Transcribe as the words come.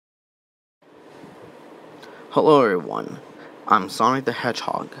Hello everyone, I'm Sonic the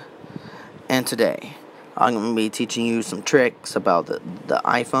Hedgehog, and today I'm going to be teaching you some tricks about the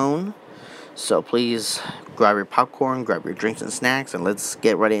iPhone. So please grab your popcorn, grab your drinks and snacks, and let's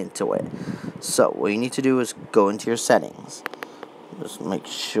get right into it. So what you need to do is go into your settings. Just make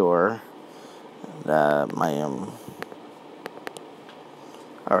sure that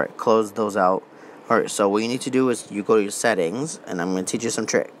alright, close those out. Alright, so what you need to do is you go to your settings, and I'm going to teach you some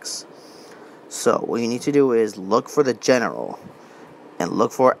tricks. So what you need to do is look for the general and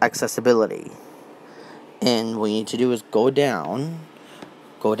look for accessibility. And what you need to do is go down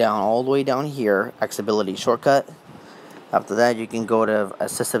all the way down here, accessibility shortcut. After that, you can go to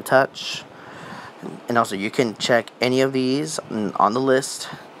assistive touch, and also you can check any of these on the list,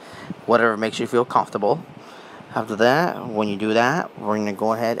 whatever makes you feel comfortable. After that, when you do that, we're going to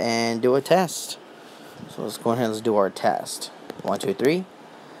go ahead and do a test. So let's go ahead and let's do our test. 1, 2, 3.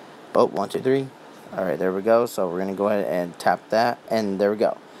 Oh, 1, 2, 3. Alright, there we go. So we're going to go ahead and tap that, and there we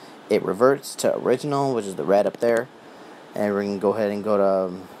go. It reverts to original, which is the red up there. And we're going to go ahead and go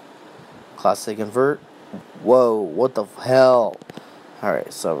to classic invert. Whoa, what the hell?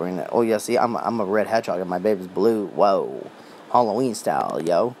 Alright, so we're going to... Oh, yeah, see, I'm a red hedgehog, and my baby's blue. Whoa. Halloween style,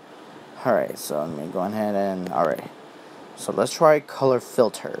 yo. Alright, so let me go ahead and... Alright. So let's try color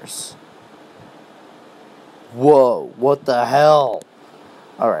filters. Whoa, what the hell?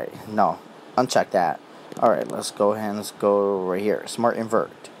 Alright, no, uncheck that. Alright, let's go ahead and let's go right here, smart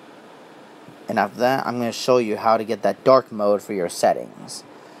invert. And after that, I'm going to show you how to get that dark mode for your settings.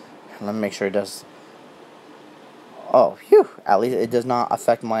 Let me make sure it does. Oh, phew, at least it does not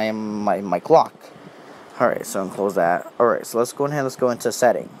affect my clock. Alright, so I'm going to close that. Alright, so let's go ahead, let's go into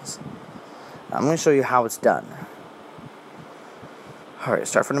settings. I'm going to show you how it's done. Alright,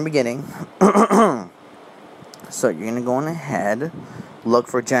 start from the beginning. So you're going to go on ahead, look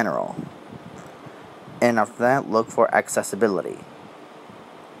for general, and after that look for accessibility,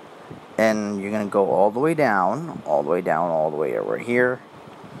 and you're going to go all the way down, all the way over here,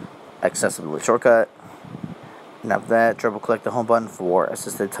 accessibility shortcut, and after that triple click the home button for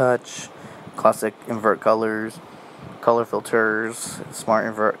assisted touch, classic invert colors, color filters, smart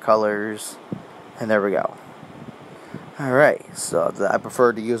invert colors, and there we go. Alright, so I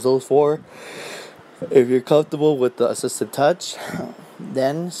prefer to use those four. If you're comfortable with the assistive touch,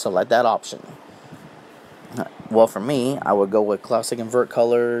 then select that option. Well, for me, I would go with classic invert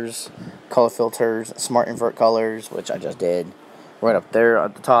colors, color filters, smart invert colors, which I just did. Right up there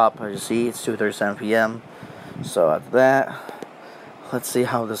at the top, as you see, it's 2:37 p.m. So after that, let's see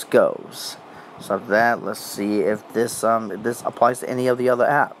how this goes. So after that, let's see if this applies to any of the other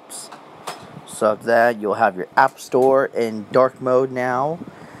apps. So after that, you'll have your app store in dark mode now,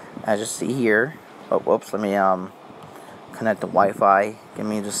 as you see here. Oh, whoops, let me connect the Wi-Fi. Give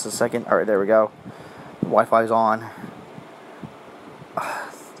me just a second. Alright, there we go. Wi-Fi's on.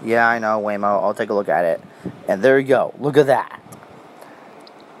 Yeah, I know, Waymo. I'll take a look at it. And there you go. Look at that.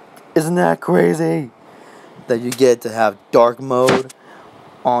 Isn't that crazy? That you get to have dark mode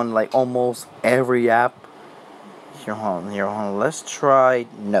on like almost every app. Here, hold on. Let's try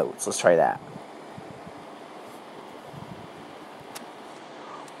notes. Let's try that.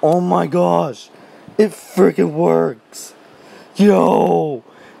 Oh my gosh. It freaking works. Yo,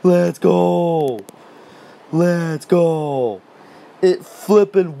 let's go. Let's go. It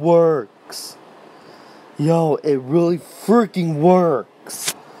flippin' works. Yo, it really freaking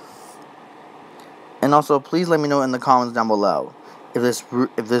works. And also, please let me know in the comments down below if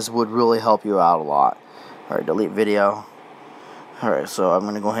this would really help you out a lot. Alright, delete video. Alright, so I'm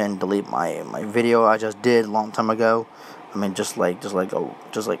gonna go ahead and delete my video I just did a long time ago. I mean, just like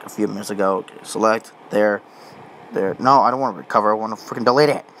a few minutes ago. Okay, select there. No, I don't want to recover. I want to freaking delete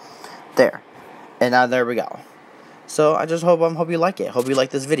it. There, and now there we go. So I just hope you like it. Hope you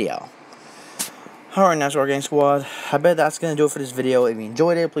like this video. Alright, NASCAR Gang Squad. I bet that's gonna do it for this video. If you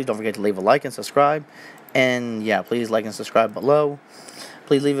enjoyed it, please don't forget to leave a like and subscribe. And yeah, please like and subscribe below.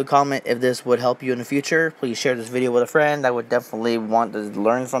 Please leave a comment if this would help you in the future. Please share this video with a friend that would definitely want to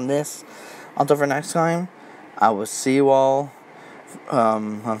learn from this. Until for next time, I will see you all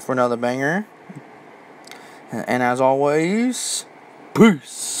for another banger. And as always,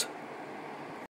 peace.